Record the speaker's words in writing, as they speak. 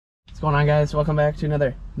going on, guys? Welcome back to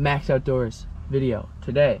another Max Outdoors video.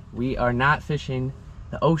 Today we are not fishing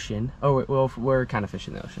the ocean. Oh, well, we're kind of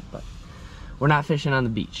fishing the ocean, but we're not fishing on the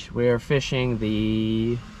beach. We're fishing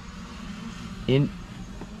the sorry,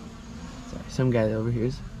 some guy over here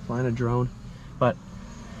is flying a drone, but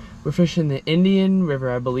we're fishing the Indian River,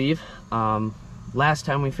 I believe. Last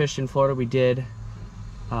time we fished in Florida, we did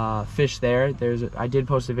fish there. I did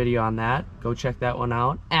post a video on that. Go check that one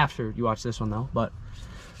out after you watch this one though. But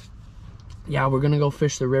yeah, we're gonna go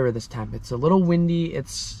fish the river this time. It's a little windy.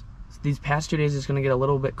 These past 2 days it's gonna get a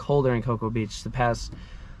little bit colder in Cocoa Beach. The past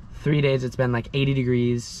 3 days it's been like 80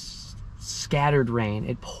 degrees, scattered rain.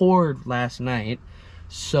 It poured last night,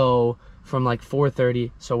 so from like 4:30.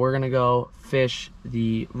 So we're gonna go fish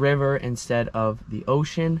the river instead of the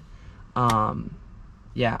ocean.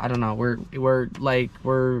 Yeah, I don't know. We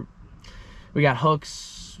got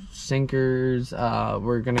hooks, sinkers.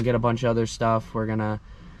 We're gonna get a bunch of other stuff. We're gonna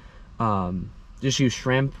just use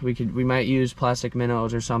shrimp. We might use plastic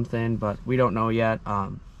minnows or something, but we don't know yet.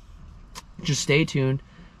 Just stay tuned.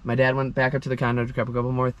 My dad went back up to the condo to grab a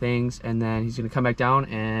couple more things, and then he's gonna come back down,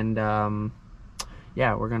 and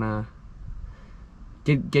yeah, we're gonna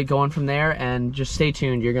get going from there. And just stay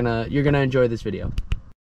tuned. You're gonna enjoy this video.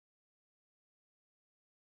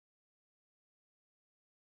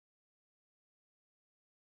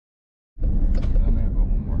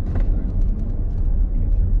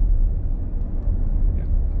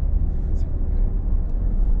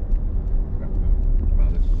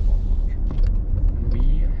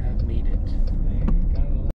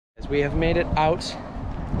 We have made it out.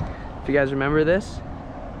 If you guys remember this,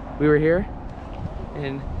 we were here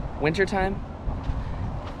in wintertime,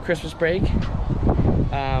 Christmas break.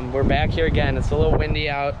 We're back here again. It's a little windy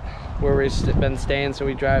out where we've been staying, so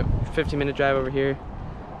we drive 15-minute drive over here,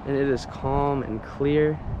 and it is calm and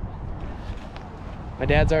clear. My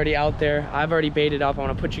dad's already out there. I've already baited up. I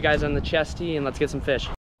want to put you guys on the chesty and let's get some fish.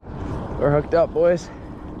 We're hooked up, boys.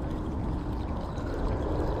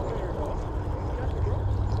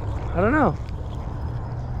 I don't know.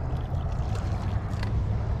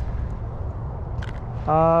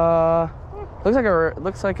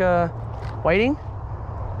 Looks like a whiting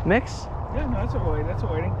mix. Yeah, no, that's a whiting. That's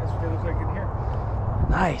what they look like in here.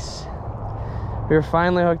 Nice. We were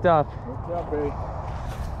finally hooked up. Hooked up, baby.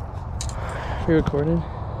 We recording?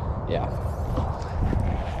 Yeah.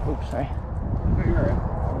 Oops, sorry.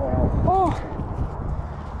 Oh.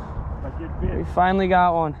 We finally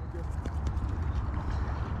got one.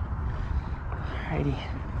 Alrighty.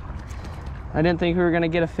 I didn't think we were gonna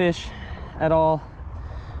get a fish at all,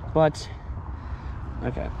 but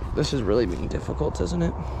okay. This is really being difficult, isn't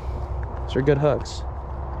it? These are good hooks.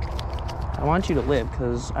 I want you to live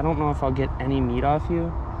because I don't know if I'll get any meat off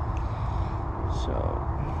you. So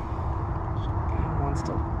he wants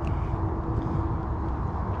to.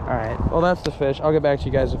 Alright, well that's the fish. I'll get back to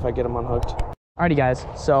you guys if I get them unhooked. Alrighty guys,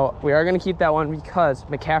 so we are gonna keep that one because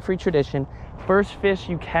McCaffrey tradition. First fish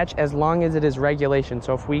you catch as long as it is regulation.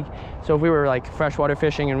 So if we were like freshwater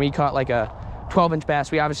fishing and we caught like a 12-inch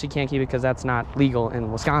bass, we obviously can't keep it because that's not legal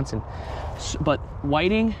in Wisconsin. But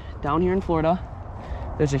whiting down here in Florida,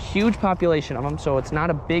 there's a huge population of them, so it's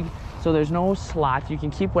not a big, so there's no slot. You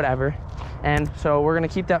can keep whatever, and so we're gonna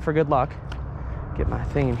keep that for good luck. Get my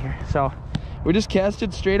thing in here. So we just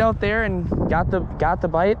casted straight out there and got the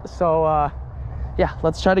bite. So yeah,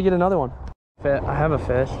 let's try to get another one. I have a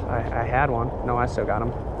fish. I had one. No, I still got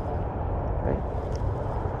him. Right.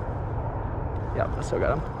 Yep, I still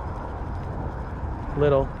got him.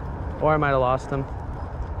 Little. Or I might have lost him.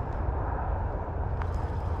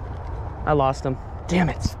 I lost him. Damn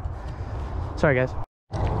it. Sorry, guys.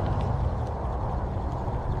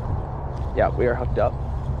 Yeah, we are hooked up.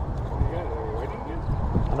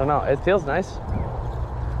 I don't know. It feels nice.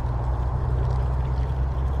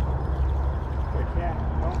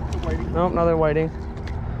 Nope, another whiting.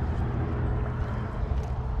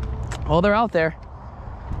 Oh, they're out there.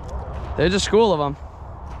 There's a school of them.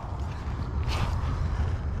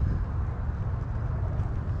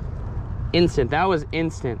 Instant. That was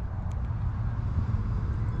instant.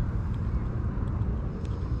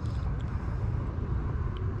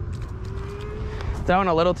 Is that one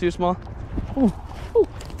a little too small? Ooh, ooh.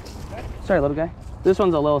 Sorry, little guy. This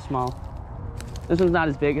one's a little small. This one's not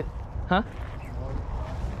as big. Huh?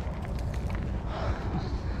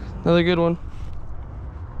 Another good one.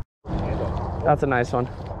 That's a nice one.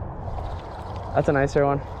 That's a nicer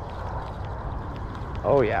one.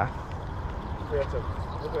 Oh yeah. Look at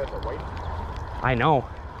that whiting. I know.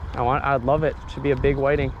 I'd love it. Should be a big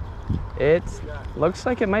whiting. It looks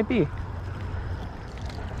like it might be.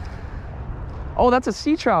 Oh, that's a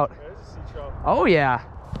sea trout. There's a sea trout. Oh yeah.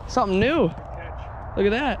 Something new. Good catch. Look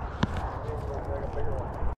at that. Like a bigger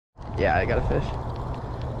one. Yeah, I got a fish.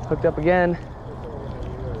 Hooked up again.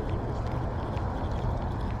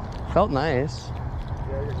 Felt nice.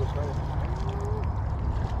 Yeah, you're good friend.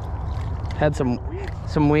 Had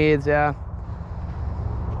some weeds, yeah.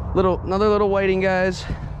 Another little whiting, guys.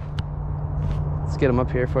 Let's get them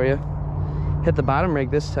up here for you. Hit the bottom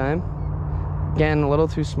rig this time. Again, a little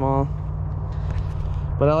too small.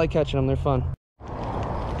 But I like catching them, they're fun.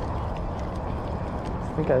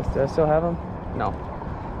 Do I still have them? No.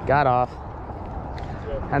 Got off.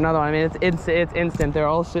 Another one. I mean, it's instant. They're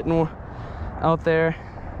all sitting out there.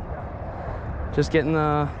 Just getting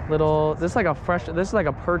the little. This is like a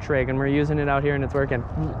perch rig, and we're using it out here, and it's working.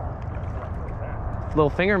 Little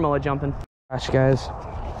finger mullet jumping. Gosh, guys,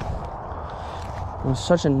 I'm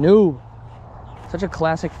such a noob. Such a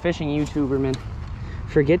classic fishing YouTuber, man.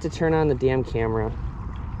 Forget to turn on the damn camera.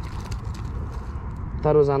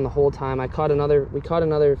 Thought it was on the whole time. We caught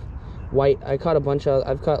another white. I've caught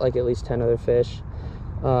like at least 10 other fish.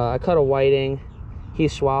 I caught a whiting. He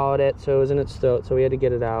swallowed it, so it was in its throat, so we had to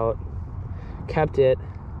get it out. Kept it.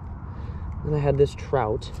 Then I had this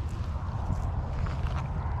trout.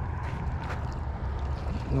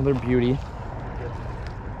 Another beauty.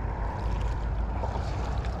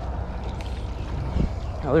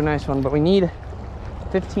 Another nice one, but we need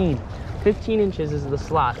 15 inches is the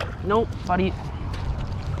slot. Nope, buddy.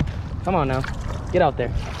 Come on now, get out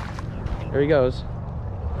there. There he goes.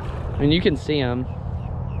 I mean, you can see him.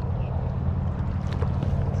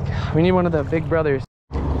 We need one of the big brothers.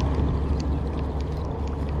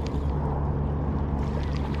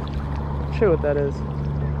 Show what that is.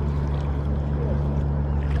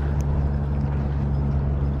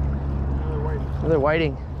 Another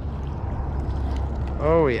whiting.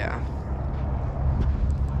 Oh yeah.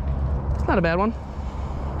 It's not a bad one.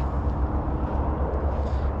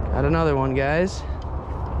 Got another one, guys.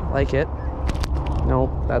 Like it.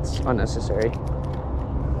 Nope, that's unnecessary.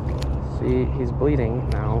 See, he's bleeding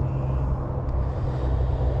now.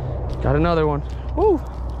 Got another one. Woo!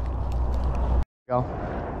 Go.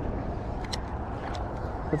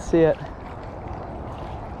 Let's see it.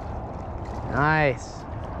 Nice.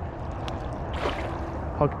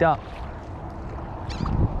 Hooked up.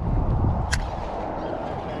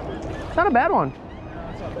 It's not a bad one. No,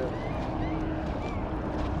 it's not bad.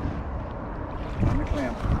 On the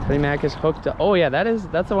clamp. Teddy Mac is hooked up. Oh yeah,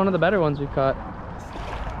 that's one of the better ones we've caught.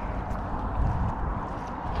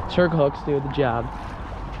 Shark hooks do the job.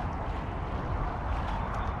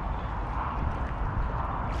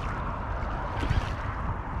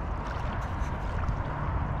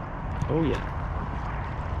 Oh yeah.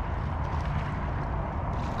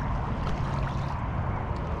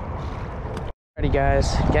 Alrighty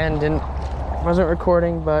guys, again wasn't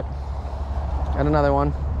recording, but got another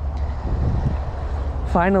one.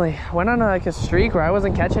 Finally, went on like a streak where I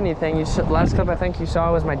wasn't catching anything. Last clip I think you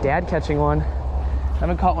saw was my dad catching one.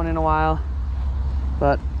 Haven't caught one in a while,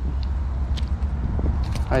 but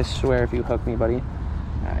I swear if you hook me, buddy.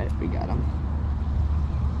 Alright, we got him.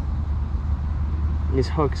 These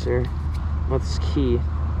hooks are what's key.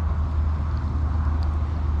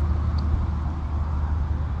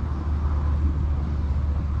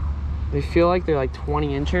 They feel like they're like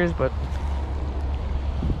 20 inches, but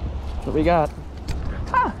what we got?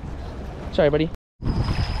 Ah! Sorry, buddy.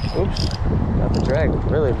 Oops. Got the drag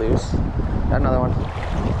really loose. Got another one.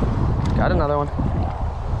 Got another one.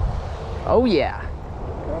 Oh yeah.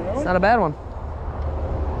 It's not a bad one.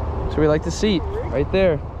 So we like to see right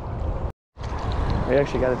there. We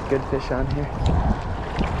actually got a good fish on here.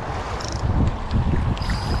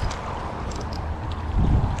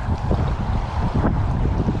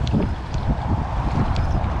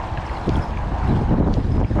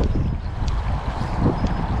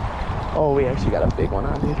 Oh, we actually got a big one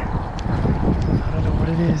on, dude. I don't know what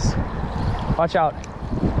it is. Watch out.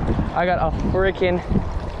 I got a freaking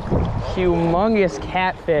humongous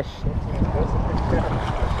catfish.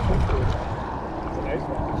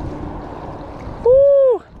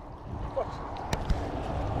 Woo!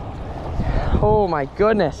 Oh my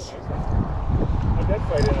goodness. How'd that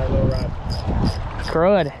fight in our little rod?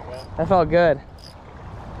 Good. Yeah. That felt good.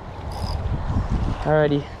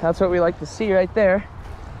 Alrighty, that's what we like to see right there.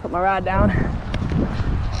 Put my rod down.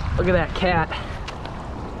 Look at that cat.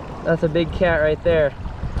 That's a big cat right there.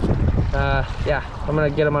 Yeah, I'm gonna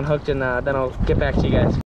get him unhooked and then I'll get back to you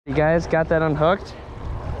guys. You guys got that unhooked?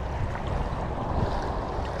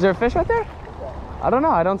 Is there a fish right there? I don't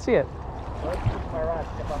know, I don't see it.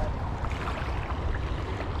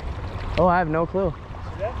 Oh, I have no clue.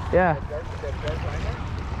 Yeah.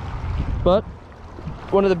 But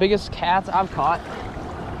one of the biggest cats I've caught.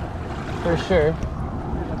 for sure.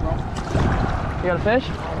 You got a fish?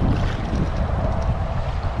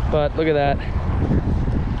 But look at that.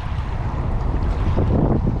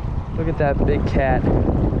 Look at that big cat.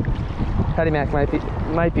 Patty Mac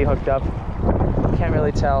might be hooked up. Can't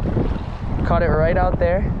really tell. Caught it right out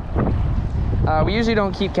there. We usually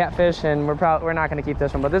don't keep catfish, and we're not going to keep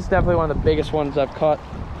this one, but this is definitely one of the biggest ones I've caught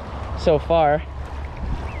so far.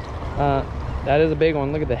 That is a big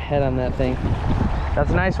one. Look at the head on that thing. That's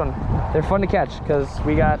a nice one. They're fun to catch because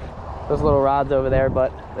we got those little rods over there,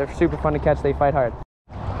 but they're super fun to catch. They fight hard.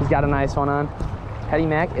 He's got a nice one on. Patty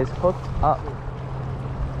Mac is hooked up.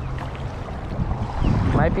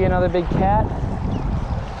 Might be another big cat.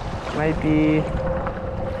 Might be,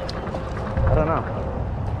 I don't know.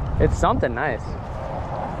 It's something nice.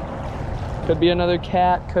 Could be another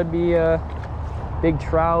cat, could be a big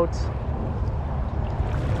trout.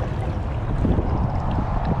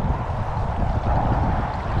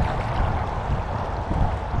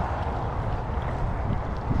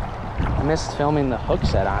 I missed filming the hook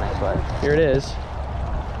set on it, but here it is.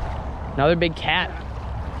 Another big cat.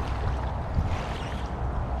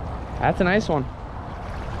 That's a nice one.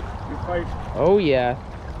 Good fight. Oh yeah.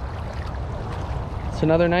 It's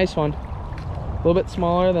another nice one. A little bit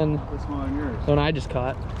smaller than What's smaller than yours? the one I just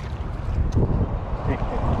caught.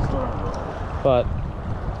 But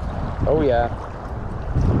oh yeah.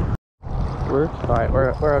 We're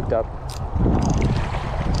hooked up.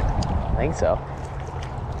 I think so.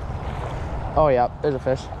 Oh yeah, there's a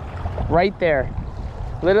fish. Right there.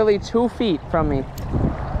 Literally 2 feet from me. Right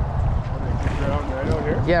out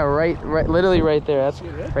here? Yeah, right, literally right there. That's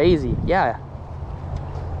crazy. Yeah.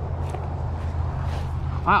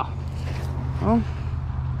 Wow. Well,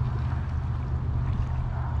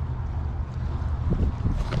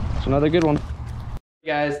 it's another good one.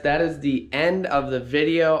 Guys, that is the end of the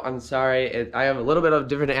video. I'm sorry, I have a little bit of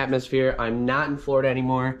different atmosphere. I'm not in Florida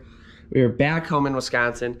anymore. We are back home in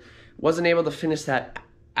Wisconsin. Wasn't able to finish that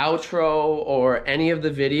outro or any of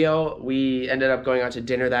the video. We ended up going out to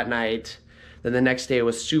dinner that night. Then the next day it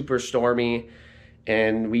was super stormy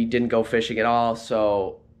and we didn't go fishing at all.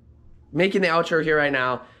 So making the outro here right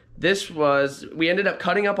now. We ended up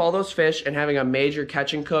cutting up all those fish and having a major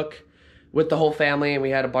catch and cook with the whole family, and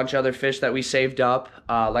we had a bunch of other fish that we saved up.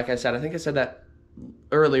 Like I said, I think I said that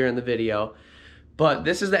earlier in the video. But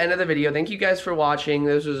this is the end of the video. Thank you guys for watching.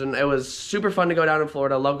 It was super fun to go down to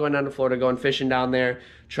Florida. Love going down to Florida, going fishing down there,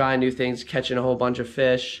 trying new things, catching a whole bunch of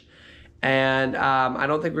fish. And I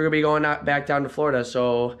don't think we're gonna be going back down to Florida.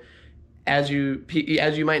 So as you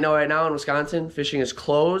might know right now in Wisconsin, fishing is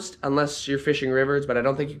closed unless you're fishing rivers, but I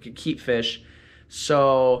don't think you could keep fish.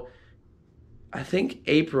 So I think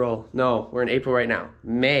we're in April right now.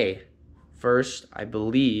 May 1st, I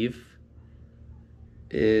believe,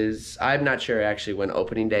 I'm not sure actually when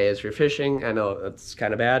opening day is for fishing. I know that's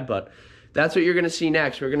kind of bad, but that's what you're gonna see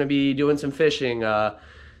next. We're gonna be doing some fishing.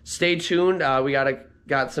 Stay tuned. We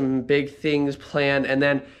got some big things planned. And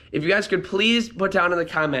then if you guys could please put down in the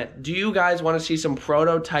comment, do you guys want to see some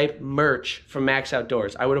prototype merch from Max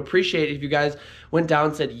Outdoors? I would appreciate it if you guys went down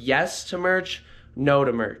and said yes to merch, no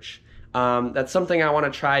to merch. That's something I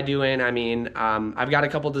want to try doing. I mean, I've got a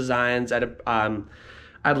couple designs.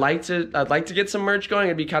 I'd like to get some merch going.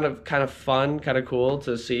 It'd be kind of fun, kind of cool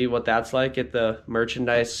to see what that's like, get the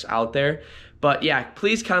merchandise out there. But yeah,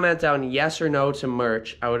 please comment down yes or no to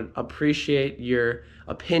merch. I would appreciate your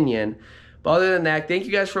opinion. But other than that, thank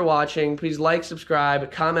you guys for watching. Please like,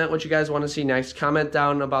 subscribe, comment what you guys want to see next. Comment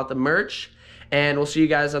down about the merch, and we'll see you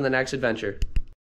guys on the next adventure.